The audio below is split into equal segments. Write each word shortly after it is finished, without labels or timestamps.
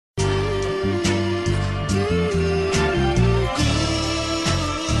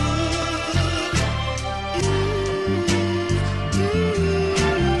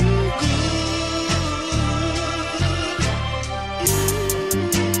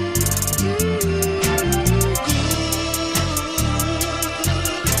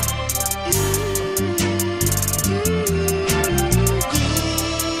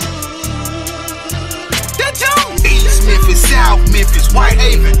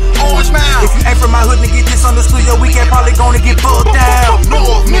Whitehaven, Orange Mound. If you ain't from my hood, nigga, get this understood, yo, we can't probably gonna get bugged down.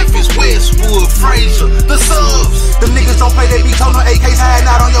 North Memphis, Westwood, Fraser, the subs. Them niggas don't play, they be told no AKs hiding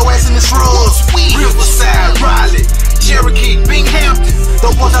out on your ass in the shrubs. Riverside, Raleigh, Cherokee, Binghamton.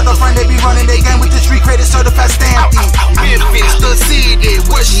 Those boys out the front, they be running their game with the street credit certified stamping. Memphis, the city,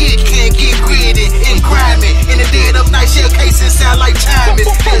 where shit can get gritty and grimy. In the dead of night, shell casing sound like chiming.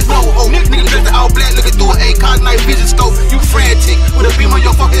 There's no hope. Niggas dressed in all black, looking through an ACOG night vision scope. You frantic with a beam on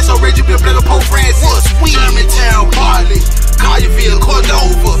your fucking so red you be a blood of Pope Francis. Germantown, Barley, Collierville,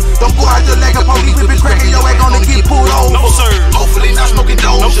 Cordova. Don't go out the leg of police whipping crack and your ass gonna get pulled over. No sir. Hopefully not smoking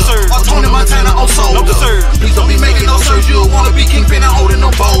Doja. No sir. Or Tony Montana on soda. No sir. Please don't be making no search. You'll wanna be kingpin and holding no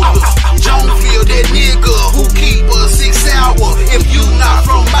boulders. Joneville, that nigga who keep a 6 hour. If you not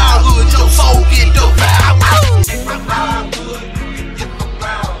from my hood, your soul get devoured. From my hood, get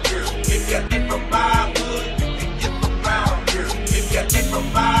around here. If you ain't from my hood, get around here. If you ain't from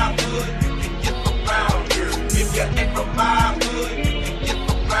my hood, get around here. If you ain't from my hood, get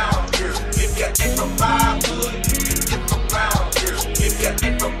around here. If you ain't from my hood, get around here. If you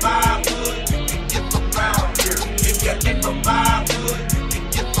ain't from my hood, get around here. If you ain't from my hood,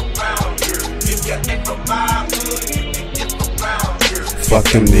 get around here. If you ain't from my hood, get around here. Fuck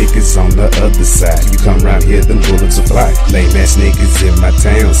them niggas on the other side. You come round here, them bullets will fly. Lame ass niggas in my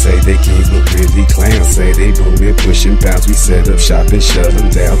town say they kings but really clowns. Say they booming, pushing pounds. We set up shop and shut them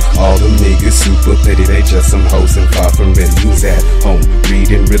down. All them niggas super petty, they just some hoes and far from ready. Who's at home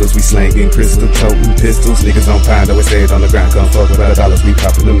reading riddles? We slanging crystal toting pistols. Niggas on pine, always stayed on the ground. Come talk about dollars, we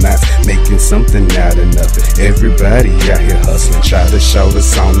popping them knots. Making something out of nothing. Everybody out here hustling. Try to show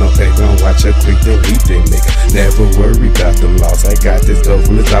us on the paper and watch how quick they leap they make. Never worry about them loss. I got this dope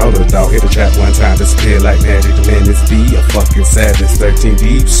from his daughter, dog. Hit a trap one time, disappear like magic. The Menace be a fucking savage. 13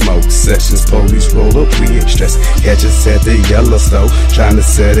 deep smoke sessions. Police roll up, we ain't stressing. Catch us at the Yellowstone, trying to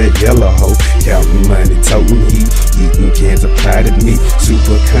sell that yellow hoe. Counting money, toting heat, eating cans of potted meat.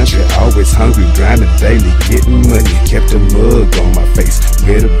 Super country, always hungry, grinding daily, getting money. Kept a mug on my face,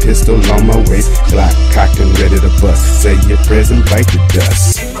 with a pistol on my waist. Glock cocked and ready to bust. Say your present, bite the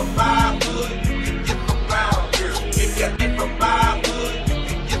dust.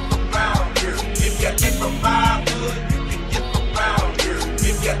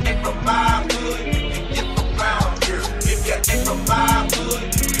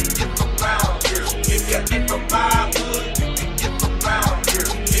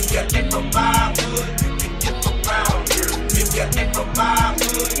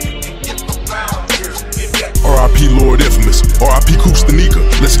 R.I.P. Lord Infamous, R.I.P. Coops the Nika,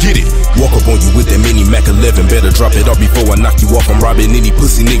 let's get it. Walk up on you with that mini Mac 11, better drop it off before I knock you off. I'm robbing any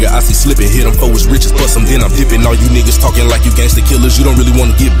pussy nigga I see slipping, hit him for his riches, plus him, then I'm dipping. All you niggas talking like you gangsta killers, you don't really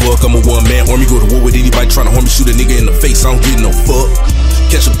wanna get buck. I'm a one-man army, go to war with anybody trying to harm me, shoot a nigga in the face, I don't get no fuck.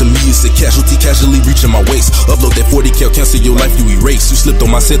 Catch up to me, it's a casualty, casually reaching my waist. Upload that 40 cal, cancel your life, you erase. You slipped on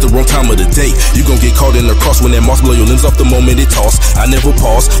my set the wrong time of the day. You gon' get caught in the cross when that moss blow your limbs off the moment it toss. I never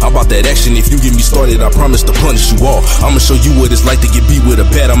pause, I'm about that action. If you get me started, I promise to punish you all. I'ma show you what it's like to get beat with a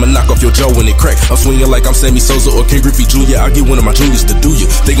bat. I'ma knock off your jaw when it crack. I'm swinging like I'm Sammy Sosa or Ken Griffey Jr. I'll get one of my juniors to do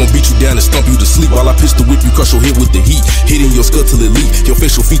you. They gon' beat you down and stump you to sleep while I pistol whip you, crush your head with the heat. Hitting your skull till it leak. Your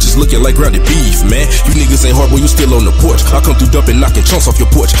facial features looking like grounded beef, man. You niggas ain't hard, boy, you still on the porch. I come through dumping, knocking chunks off your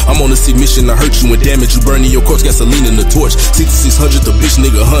porch. I'm on a mission, I hurt you and damage you, burning your corpse, gasoline in the torch. 6600, the bitch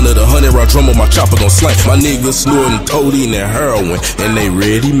nigga 100, 100 round drum on my chopper gon' slang. My niggas snorting codeine and heroin, and they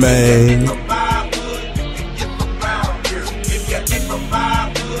ready, man.